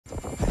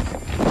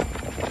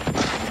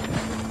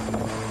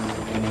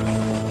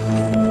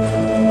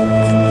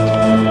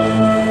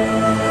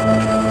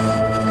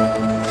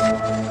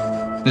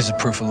This is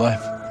proof of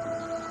life.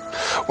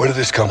 Where did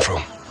this come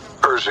from?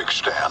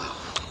 URZIKISTAN.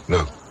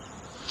 No.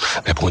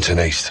 They're pointing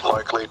east.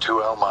 Likely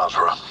to Al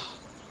Mazrah.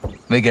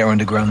 They get her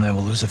underground there,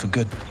 we'll lose her for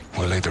good.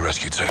 We'll lead the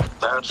rescue team.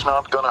 That's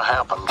not gonna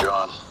happen,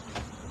 John.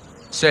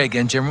 Say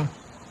again, General.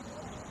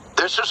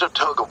 This is a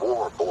tug of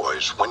war,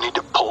 boys. We need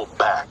to pull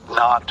back,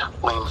 not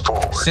lean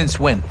forward. Since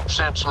when?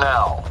 Since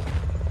now.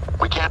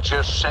 We can't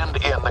just send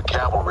in the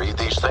cavalry.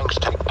 These things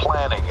take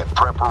planning and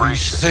preparation.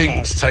 These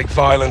things take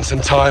violence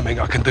and timing.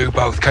 I can do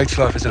both. Kate's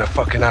life is in a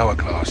fucking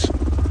hourglass.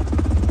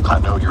 I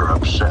know you're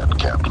upset,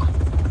 Captain.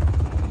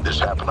 This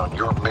happened on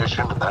your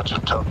mission, and that's a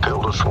tough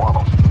pill to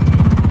swallow.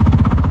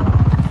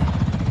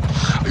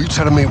 Are you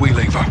telling me we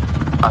leave her?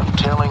 I'm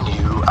telling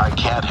you I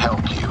can't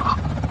help you,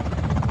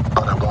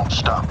 but I won't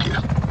stop you.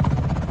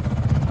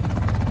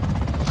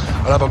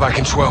 I'll have her back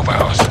in 12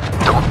 hours.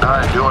 Don't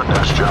die doing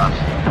this, John.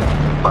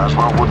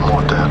 Laswell wouldn't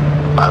want that.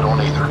 I don't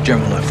either.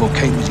 General, I thought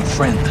Kate was your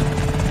friend.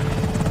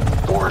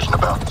 War isn't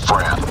about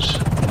friends.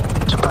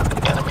 It's about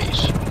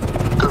enemies.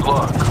 Good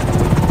luck.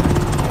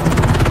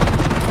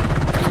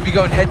 We'll be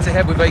going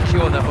head-to-head with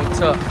AQ on that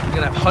hotel. We're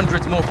gonna have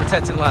hundreds more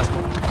protecting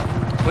Laswell.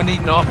 We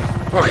need an army.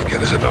 I can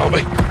get us an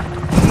army.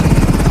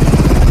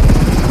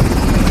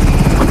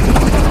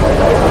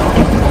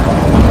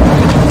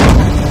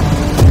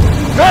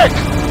 Nick!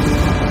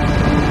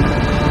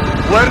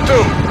 Where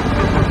to?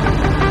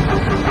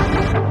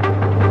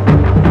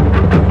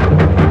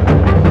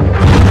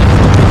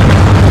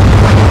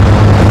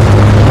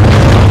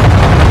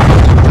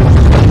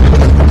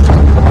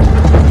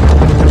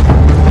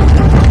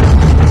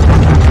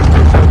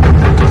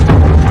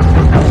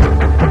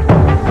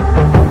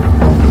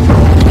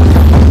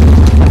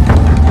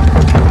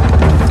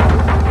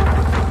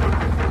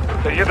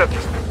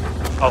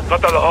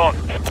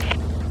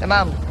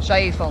 تمام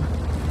شايفهم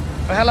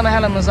وهلا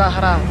مهلا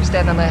مظاهرة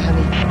مستعدة ما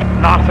هنيك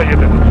نعم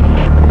سيدي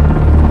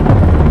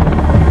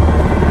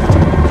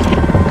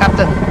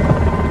Captain,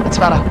 it's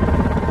Farah.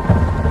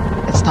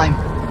 It's time.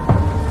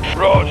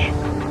 Raj,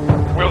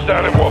 wheels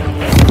down in one.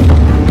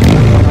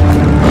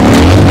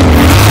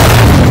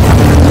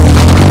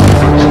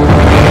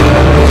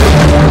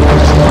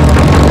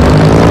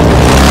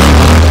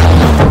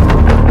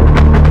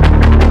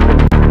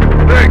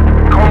 Nick,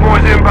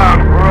 convoy's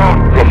inbound. We're on.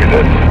 Copy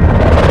this.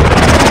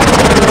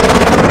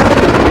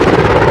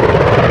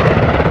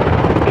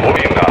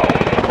 Moving now.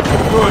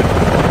 Good.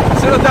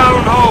 Settle down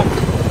and hold.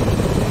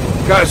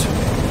 Guys,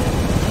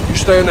 you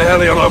stay in the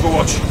heli on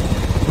Overwatch.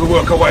 We'll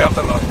work our way up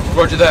the line.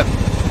 Roger that.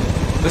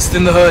 Let's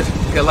thin the herd,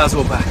 get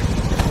Laswell back.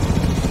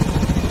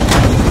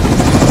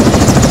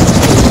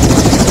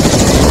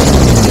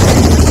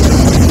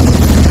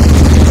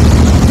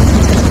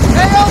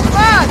 Hey, old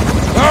man!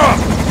 Ah!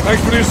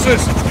 Thanks for the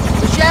assist.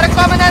 We share a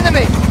common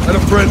enemy. And a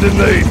friend in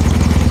need.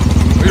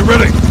 Are you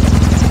ready?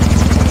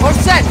 All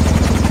set.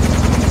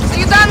 See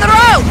you down the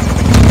road!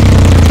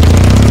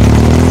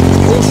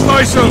 All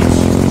stations!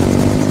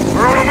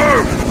 We're on the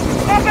move!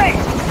 Copy!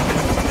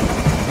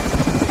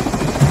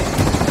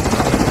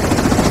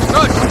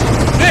 Good.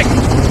 Nick!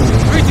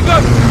 Free to go!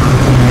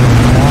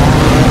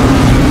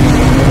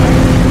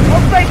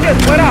 All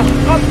stations, we're up.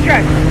 Comms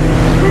check.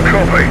 Good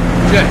copy.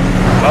 Check.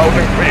 Loud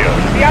and clear.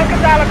 The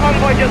Alcazar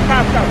convoy just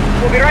passed us.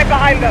 We'll be right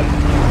behind them.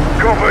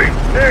 Copy.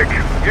 Nick,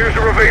 use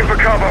the ravine for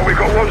cover. We've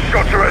got one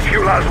shot to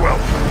rescue Laswell.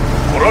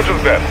 Roger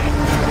that.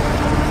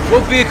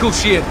 What vehicle's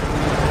she in?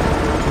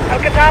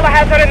 Alcazar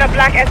has her in a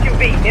black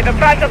SUV near the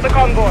front of the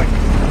convoy.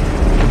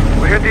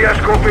 We hit the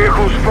escort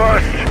vehicles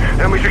first,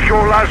 then we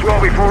secure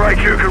Laswell before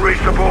AQ can reach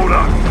the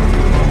border.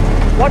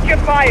 Watch your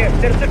fire.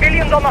 There are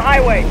civilians on the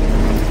highway.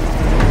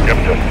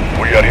 Captain,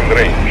 we are in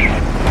range.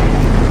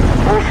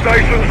 All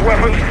stations,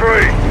 weapons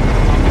free.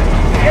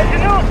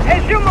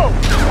 As you move.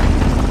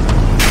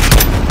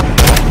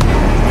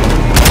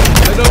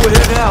 I know we're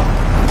here now.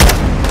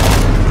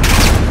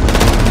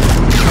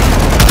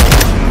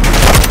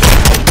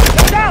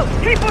 Down!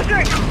 Keep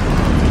pushing!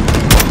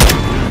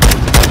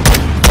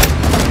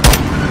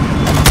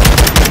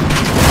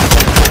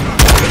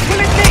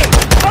 Bullet team!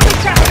 Double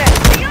traffic!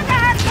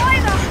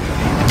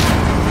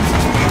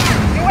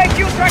 UAQ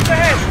tracks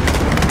ahead!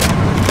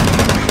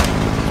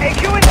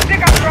 AQ in the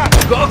pickup truck!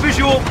 Got a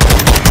visual.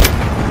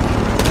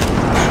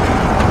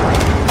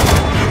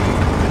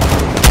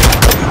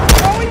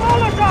 Throwing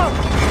Molotov!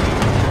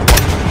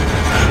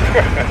 I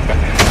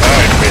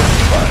missed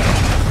fire.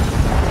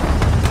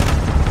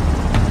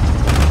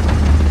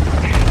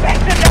 Back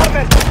to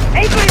Darwin!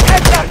 Avery's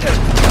head doctor!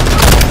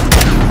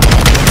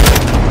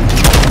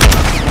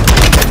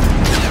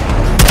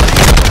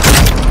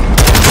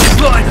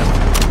 Glider.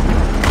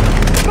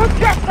 Good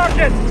job,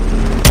 Sergeant!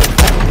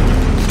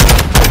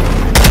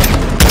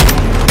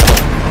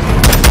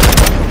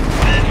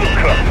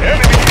 Look up,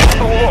 enemy hit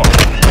the wall.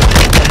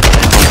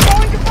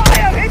 Going to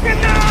fire! Hit him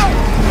now!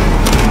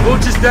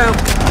 Launch down.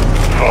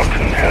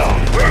 Fucking hell.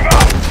 Move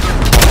up!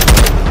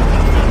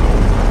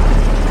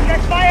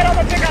 Check fire on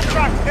the pickup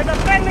truck! There's a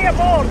friendly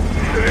aboard!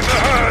 Get in the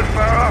herd,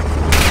 Farah.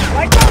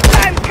 Like those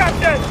times,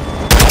 Captain!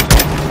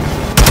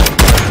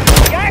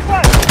 يا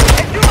إخوان!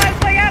 الجمعة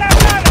السيارة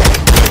أمامك!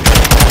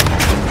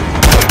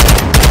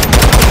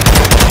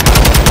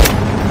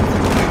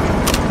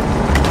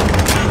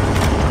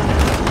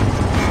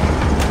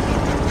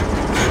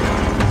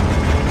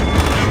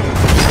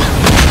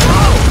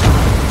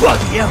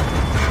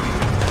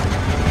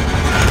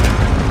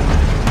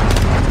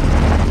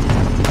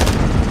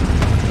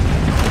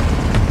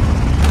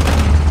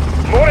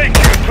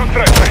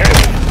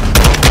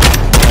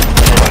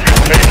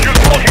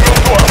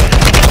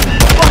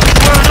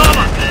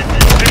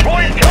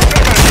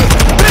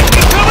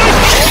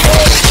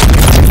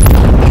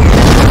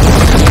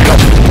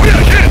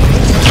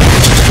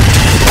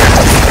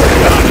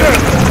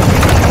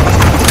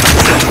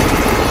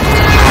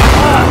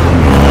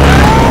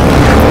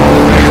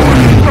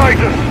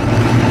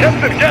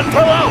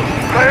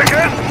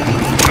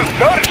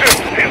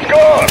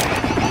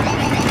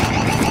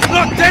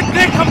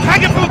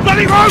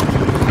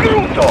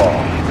 Kruto!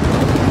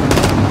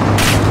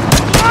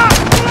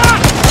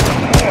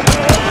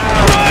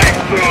 Right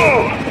through!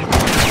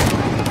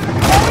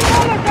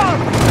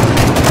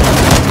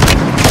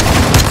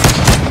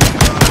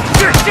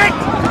 Shit!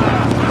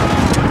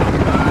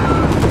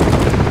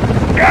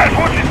 Guys,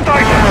 watch your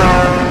station!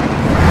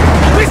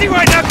 Busy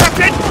right now,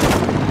 Captain!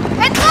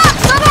 It's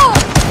locked, Double!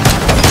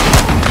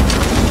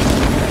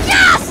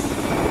 Yes!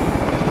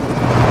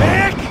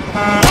 Nick!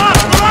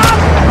 Lock!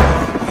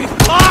 He's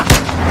locked!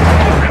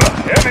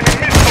 Enemy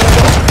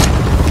missile!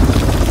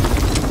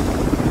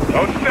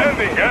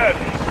 Outstanding, guys!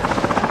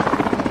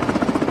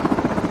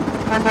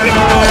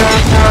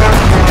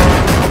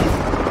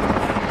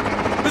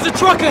 There's a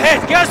truck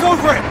ahead! Gas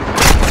over it!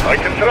 I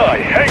can try.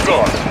 Hang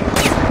on.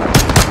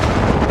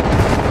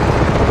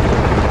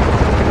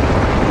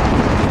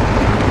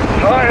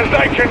 As high as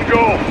I can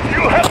go.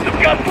 You have to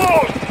get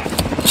close.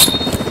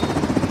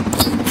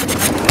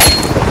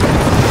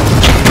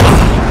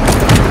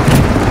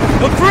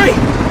 I'm free!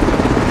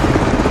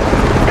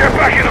 Get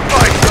back in the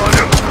fight,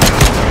 Sergeant.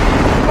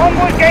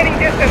 Convoy's gaining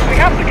distance. We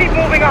have to keep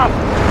moving up.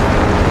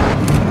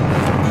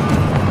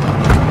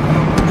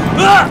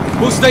 Ah!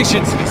 All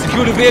stations,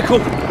 secure the vehicle.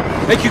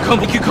 AQ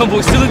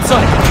convoy still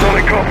inside.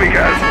 Solid copy,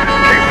 guys. Keep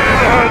it in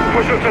the hand.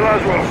 Push us to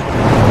Laswell.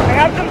 I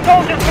have some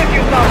soldiers with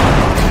you, Sam.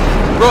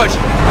 Raj,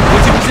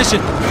 what's your position?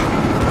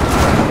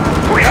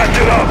 We hatch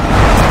it up.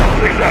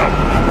 6 out.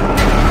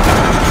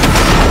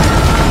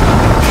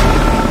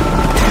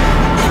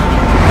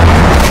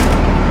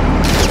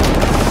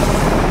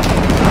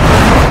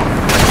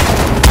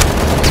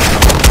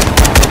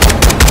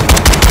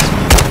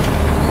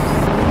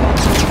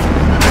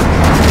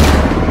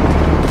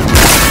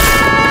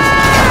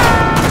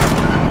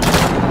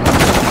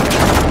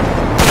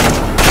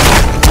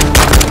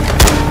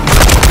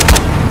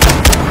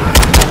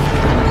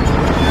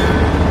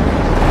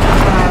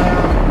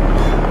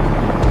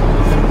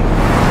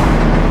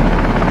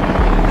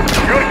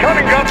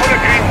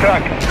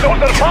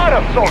 Those are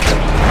Farah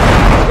soldiers!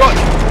 Right,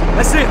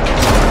 that's it!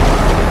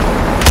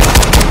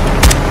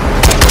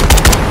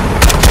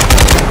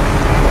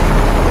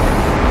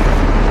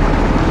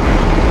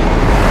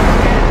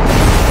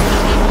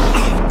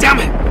 Damn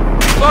it!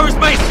 Lara's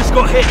base just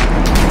got hit!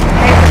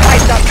 Aim to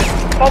fight, Dustin.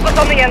 Focus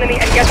on the enemy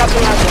and get up to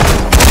Laswell.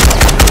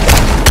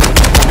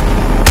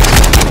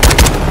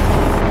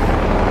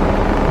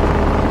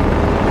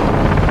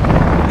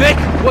 Nick,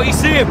 what you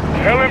see him?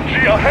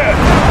 LMG ahead!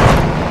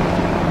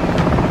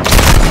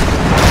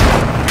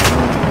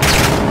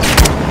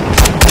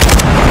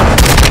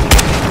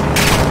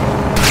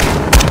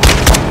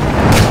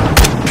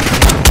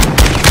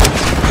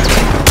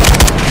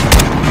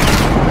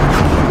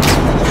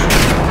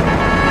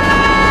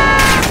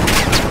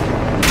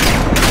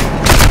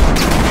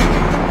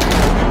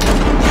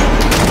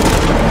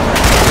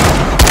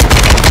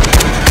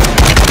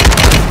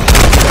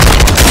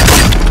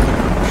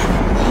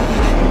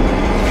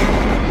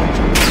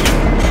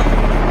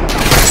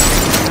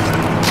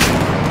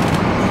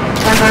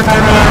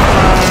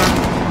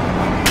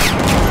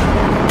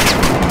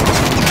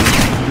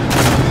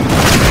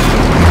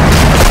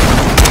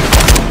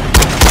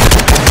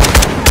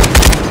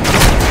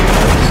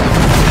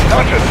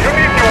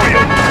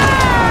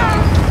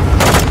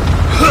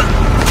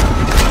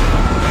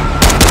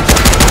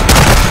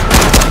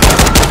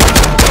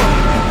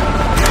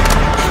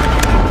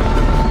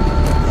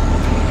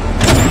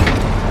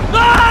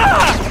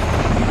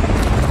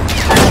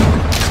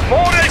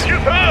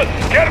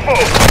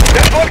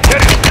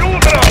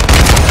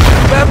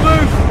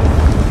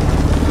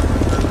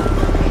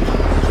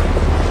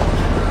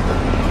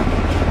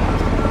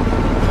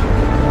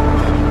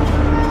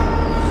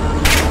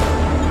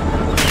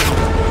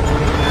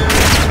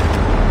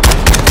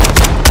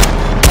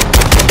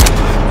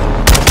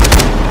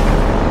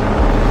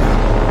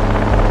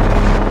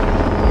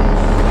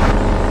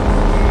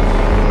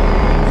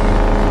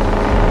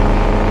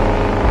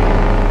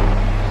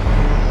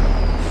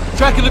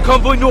 Tracking the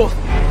convoy north.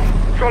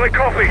 Solid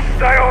copy.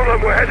 Stay on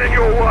them. We're heading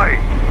your way.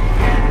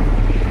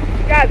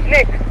 Guys,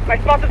 Nick, my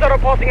spotters are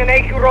reporting an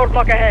AQ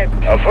roadblock ahead.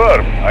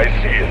 Affirm. I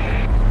see it.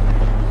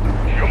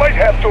 You might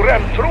have to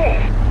ram through.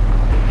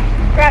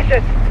 Crash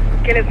it.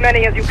 Kill as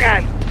many as you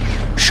can.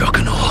 Shock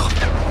and awe.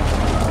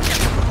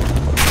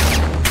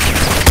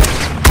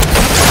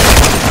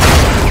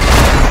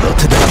 Not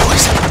today,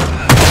 boys.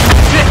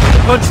 Shit!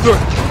 Punch through.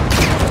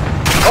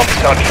 Copy,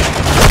 Sergeant.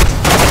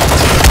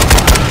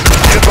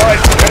 Be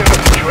advised, there is a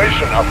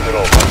situation after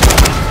all.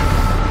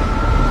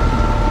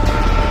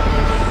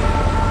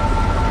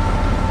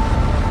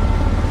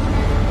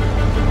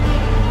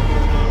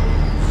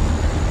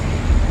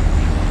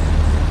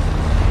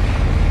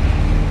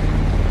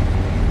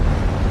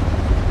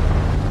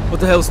 What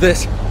the hell's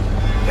this?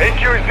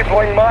 AQ is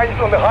deploying mines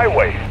on the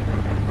highway.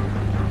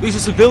 These are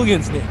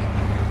civilians, Nick.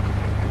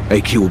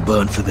 AQ will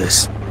burn for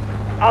this.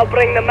 I'll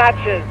bring the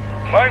matches.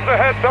 Mines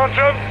ahead,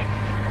 Sergeant.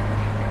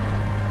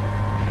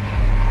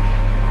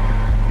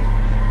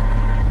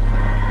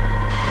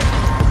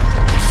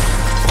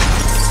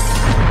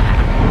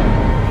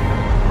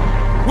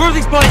 Where are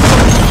these mines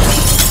coming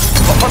from?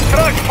 Lost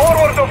track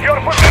forward of your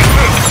position.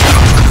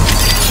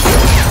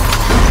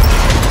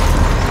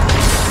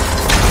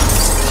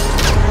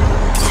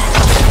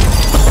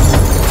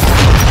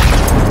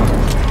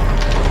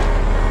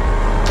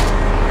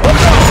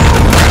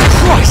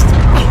 Christ!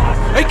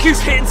 AQ's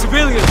hitting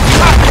civilians. We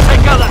have to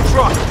take out that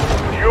truck.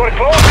 You are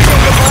closing on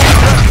the mine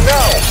track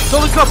now.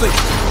 Solid copy.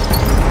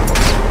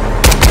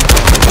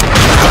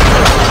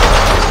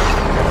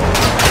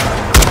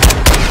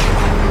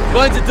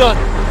 Lines are done.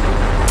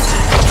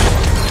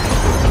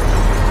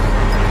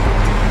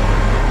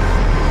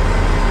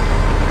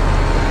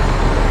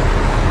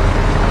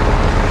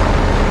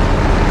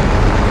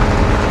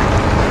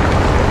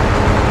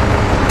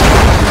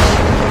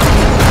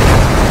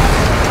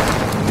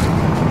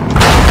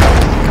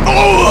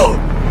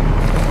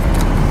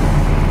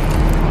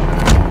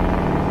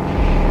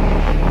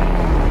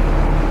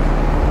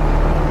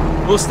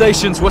 All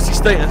stations, what's your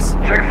status?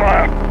 Check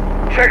fire.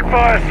 Check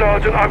fire,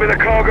 Sergeant. I'm in a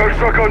cargo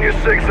truck on your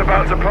 6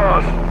 about to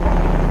pass.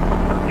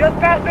 Just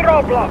past the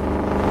roadblock.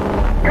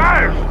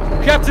 Guys!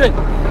 Captain!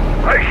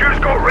 AQ's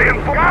got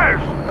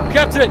reinforcements.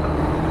 Captain!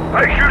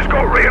 AQ's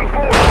got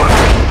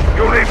reinforcements.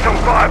 You'll need some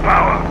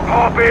firepower.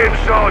 Hop in,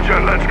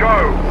 Sergeant. Let's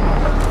go.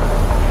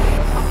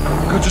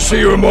 Good to see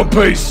you in one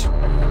piece.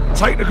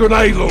 Take the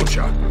grenade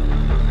launcher.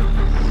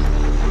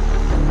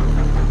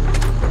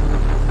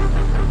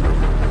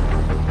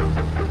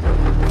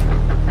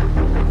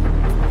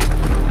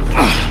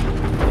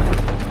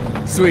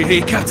 Sweet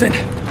heat, Captain.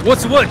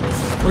 What's the word?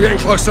 We're getting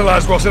close to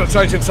Laswell's and they're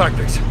changing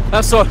tactics.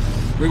 How so?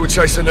 We were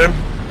chasing them,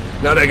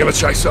 now they're gonna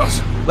chase us.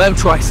 Let them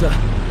try, sir.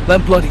 Let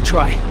them bloody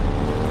try.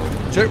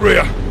 Check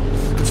rear.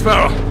 It's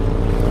Farah.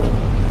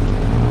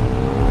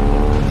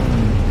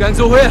 Gang's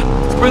all here.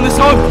 Let's bring this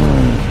home.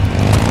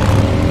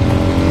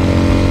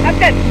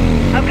 Captain,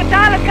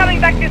 Al-Qatala's coming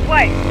back this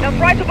way. They'll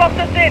try to box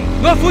us in.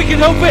 Not if we can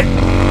help it.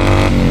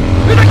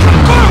 Here they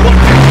come! Fire! What?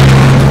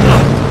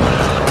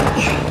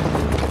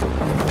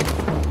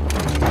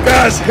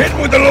 Guys, hit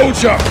him with the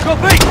launcher!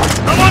 Copy!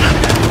 I'm on it!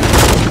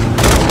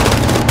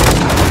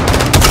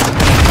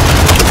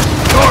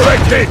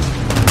 Direct hit!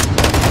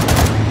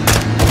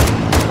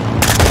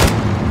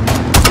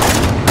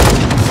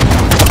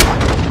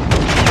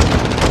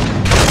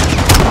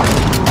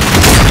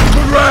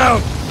 Good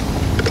round!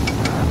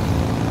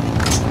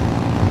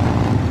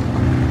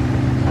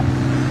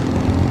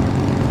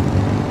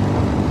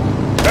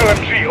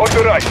 LMG on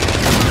the right.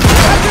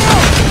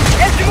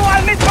 اسمه على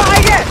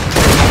المدفعية.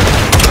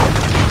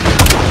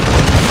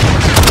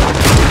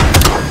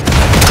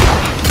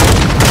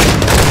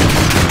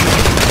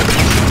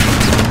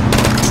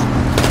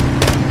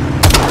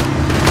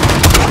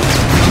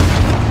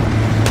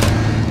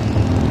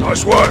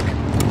 Nice work!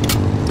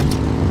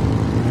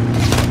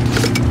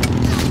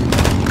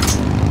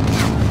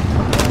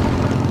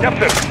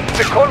 Captain,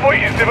 the convoy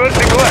is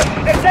diverting left.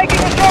 They're taking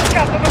a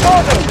shortcut to the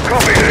border.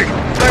 Copy, Nick.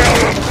 Stay on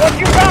them. Watch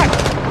your back.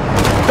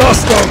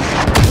 Dust them!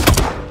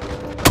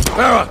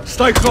 Farah,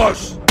 stay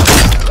close!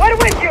 We're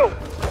with you.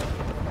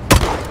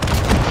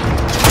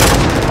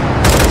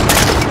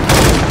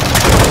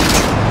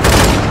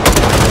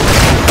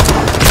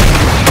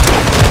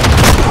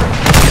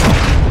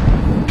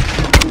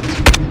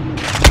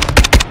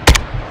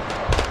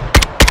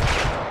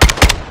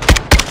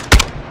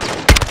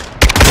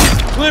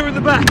 Clear in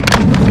the back.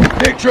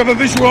 Nick, do you have a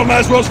visual on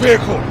Maswell's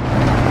vehicle?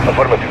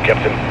 Affirmative,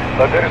 Captain.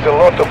 But there is a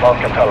lot of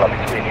Al-Qatala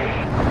between you.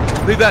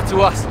 Leave that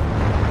to us.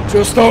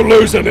 Just don't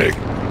lose it, Nick.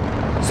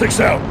 6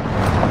 out.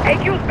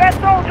 AQ's best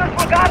soldiers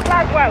will guard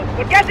Laswell.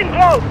 We're getting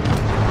close.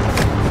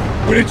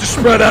 We need to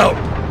spread out.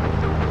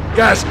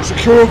 Guys,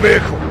 secure a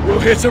vehicle. We'll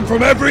hit them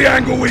from every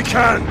angle we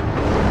can.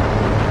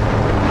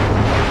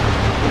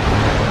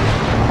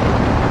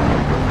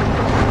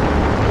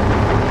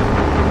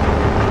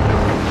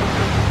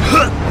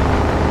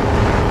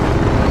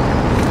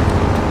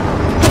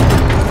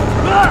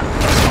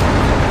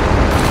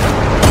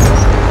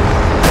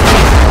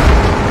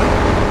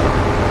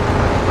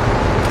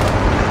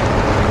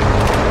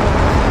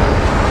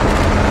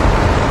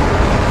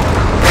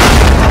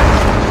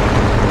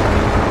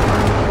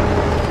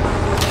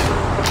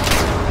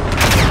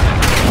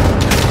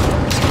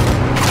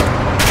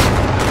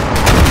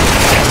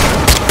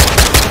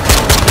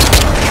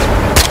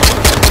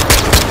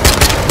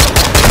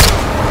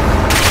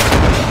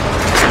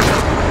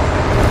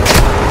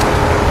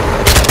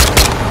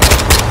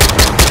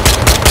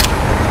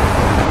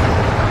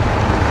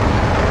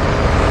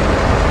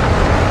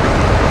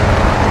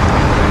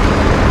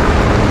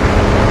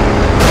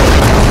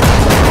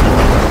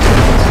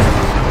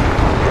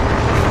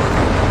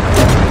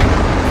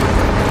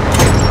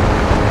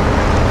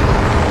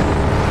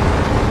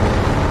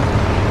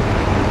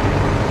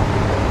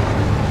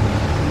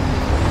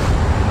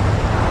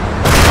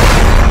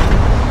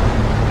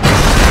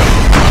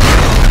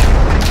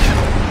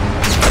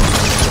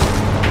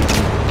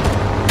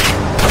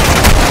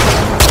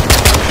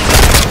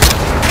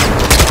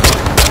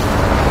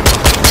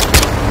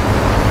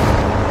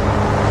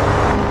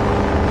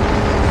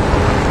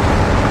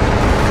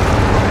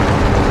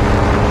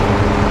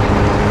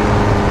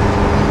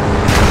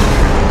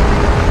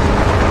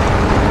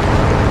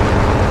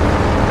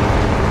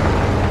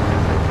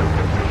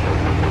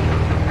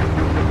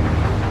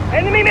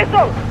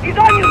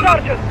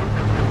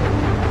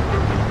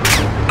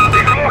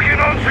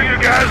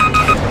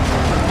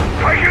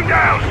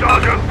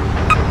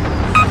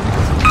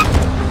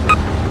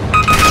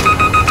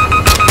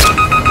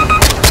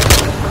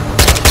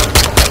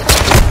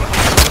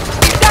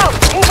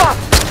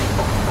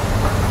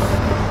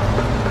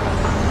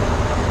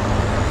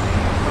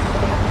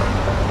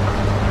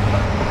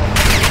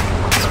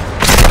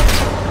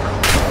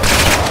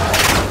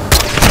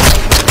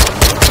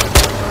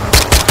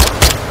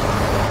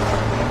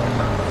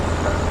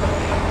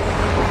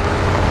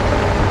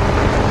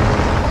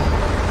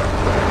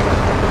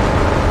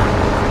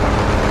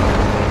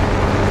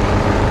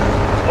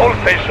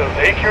 stations.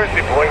 AQ is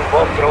deploying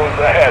bomb drones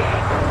ahead.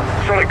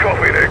 Solid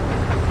copy, Nick.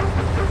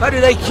 How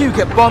did AQ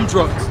get bomb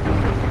drones?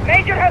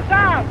 Major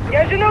Hassan,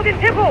 يا جنود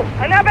انتبهوا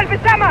أنابل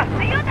بالسما.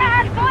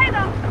 أيدها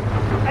القاعدة.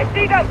 I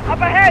see them,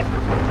 up ahead.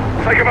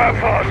 Take them out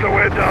faster,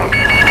 we're down.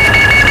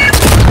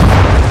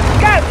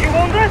 Gaz, you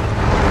wounded?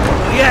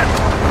 Yeah.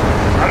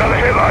 Another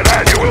hit like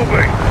that, you will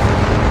be.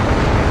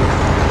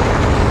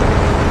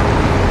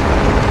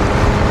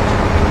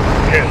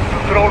 Yes, the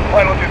drone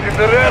pilot is in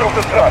the rear of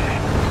the truck.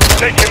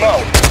 Take him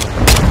out.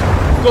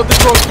 Got the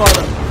drone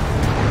pilot.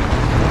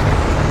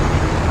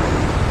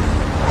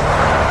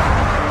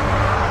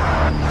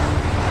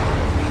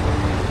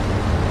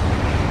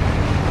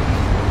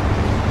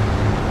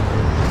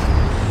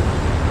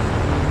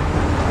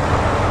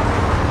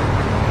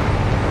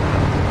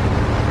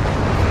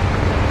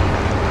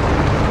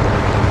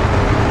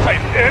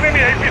 Enemy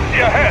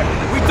APC ahead.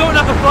 We don't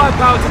have the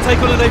firepower to take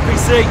on an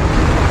APC.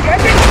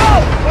 Get in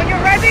close. When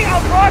you're ready,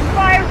 I'll cross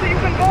fire so you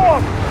can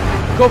board.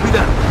 Copy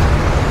that.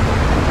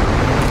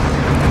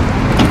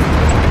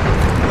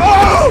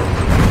 Oh!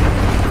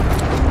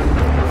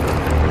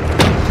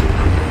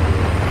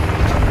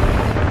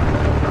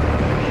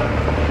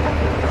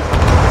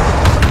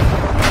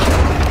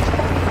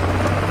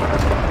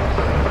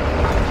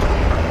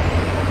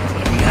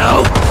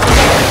 Now.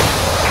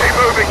 Keep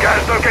moving,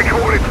 guys. Don't get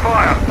caught in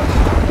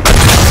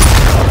fire.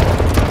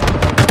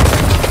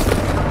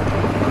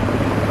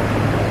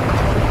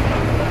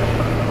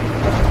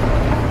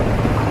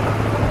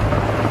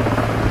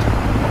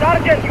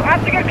 Sergeant, you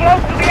have to get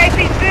close to the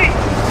APC.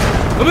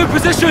 I'm in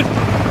position.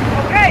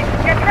 Okay,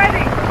 get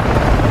ready.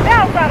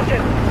 Now,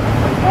 Sergeant.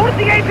 Board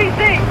the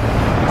APC.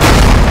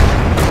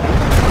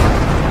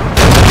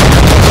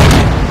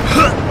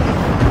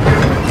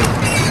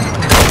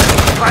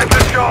 Plan to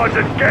charge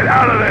and get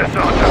out of there,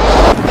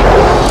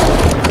 Sergeant.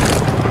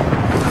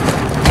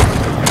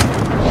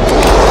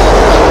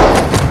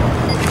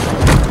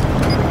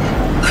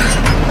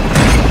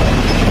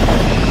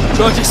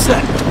 Charge is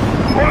set.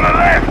 On the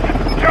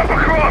left. Jump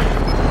across.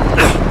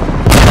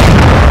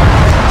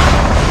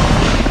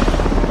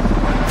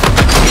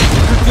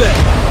 Good there.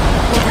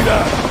 Copy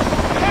that.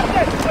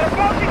 Captain, we're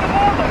approaching the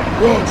border.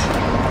 Rog,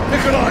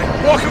 Nikolai,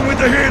 rocking with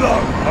the helo.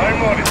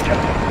 I'm on it,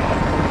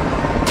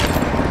 Captain.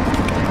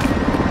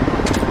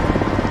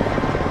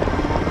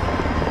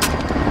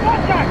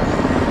 Contact.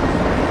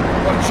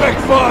 Well, check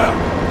fire.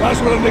 That's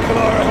where the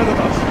Nikolai are ahead of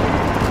us.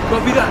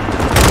 Copy that.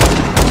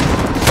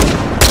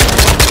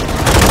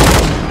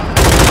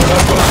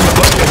 That wasn't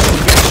about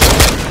getting big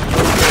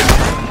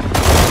shot.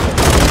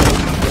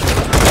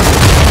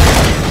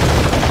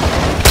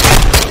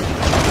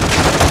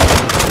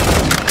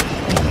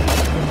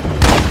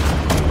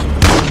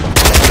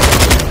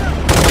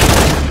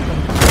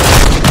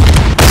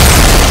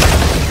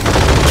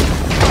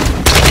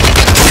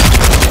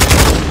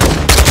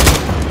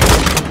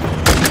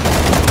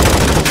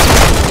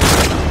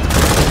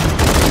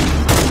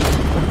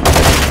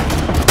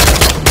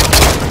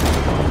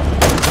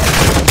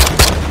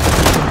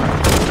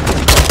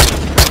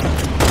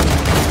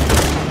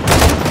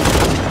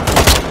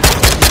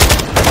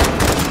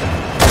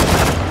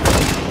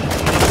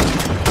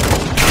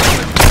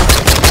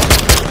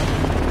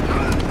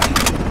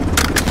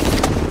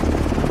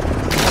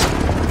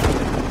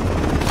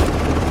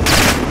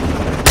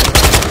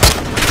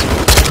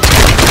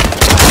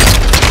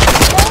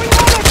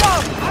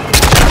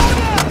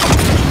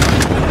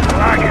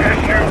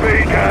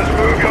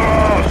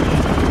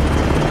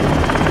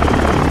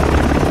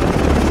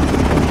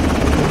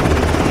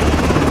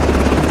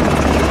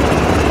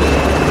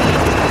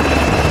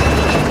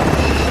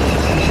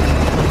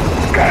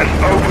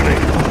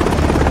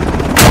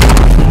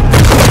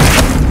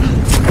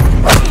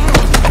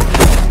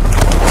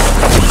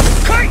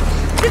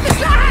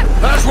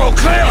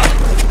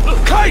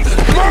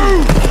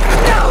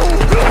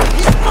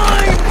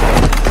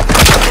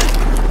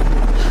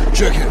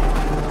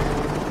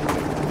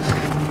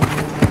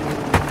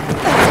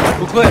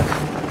 Clear.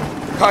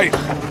 Kate!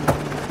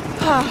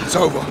 It's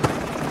over.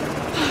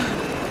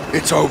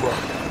 It's over.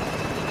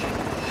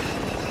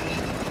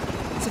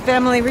 It's a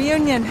family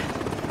reunion.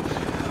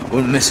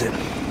 Wouldn't miss it.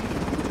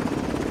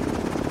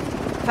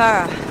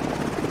 Farah,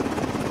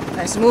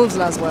 Nice moves,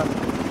 Laswell.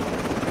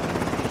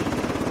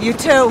 you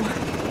too.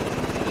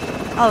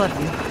 All of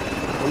you.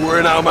 And we're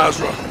in Al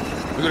Mazrah.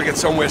 We're gonna get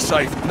somewhere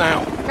safe,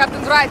 now.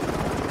 Captain's right.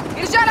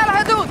 رجال على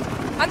الحدود.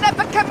 أنا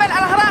بكمل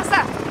على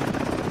الحراسة.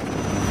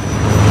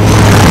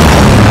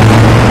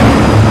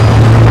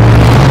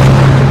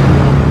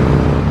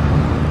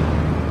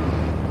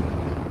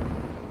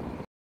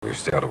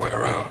 It's the other way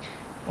around.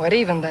 We're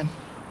even then.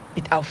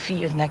 It auf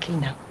viel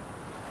Nakina.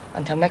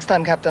 Until next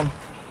time, Captain.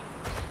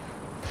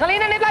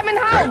 Salina, nicht bleiben in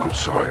Hey, Haus! I'm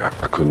sorry, I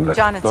couldn't let...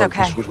 John, it's no,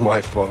 okay. This was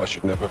my fault. I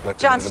should never have let...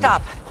 John, the enemy-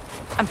 stop.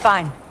 I'm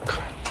fine.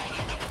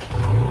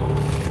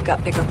 We've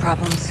got bigger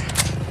problems.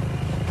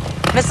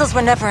 Missiles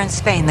were never in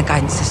Spain, the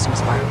guidance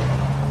systems were.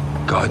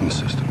 Guidance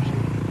systems?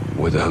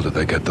 Where the hell did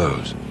they get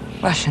those?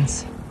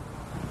 Russians.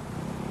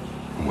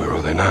 And where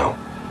are they now?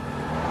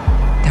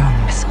 Their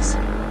own missiles.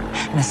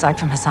 And aside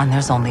from Hassan,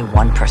 there's only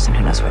one person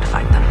who knows where to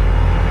find them.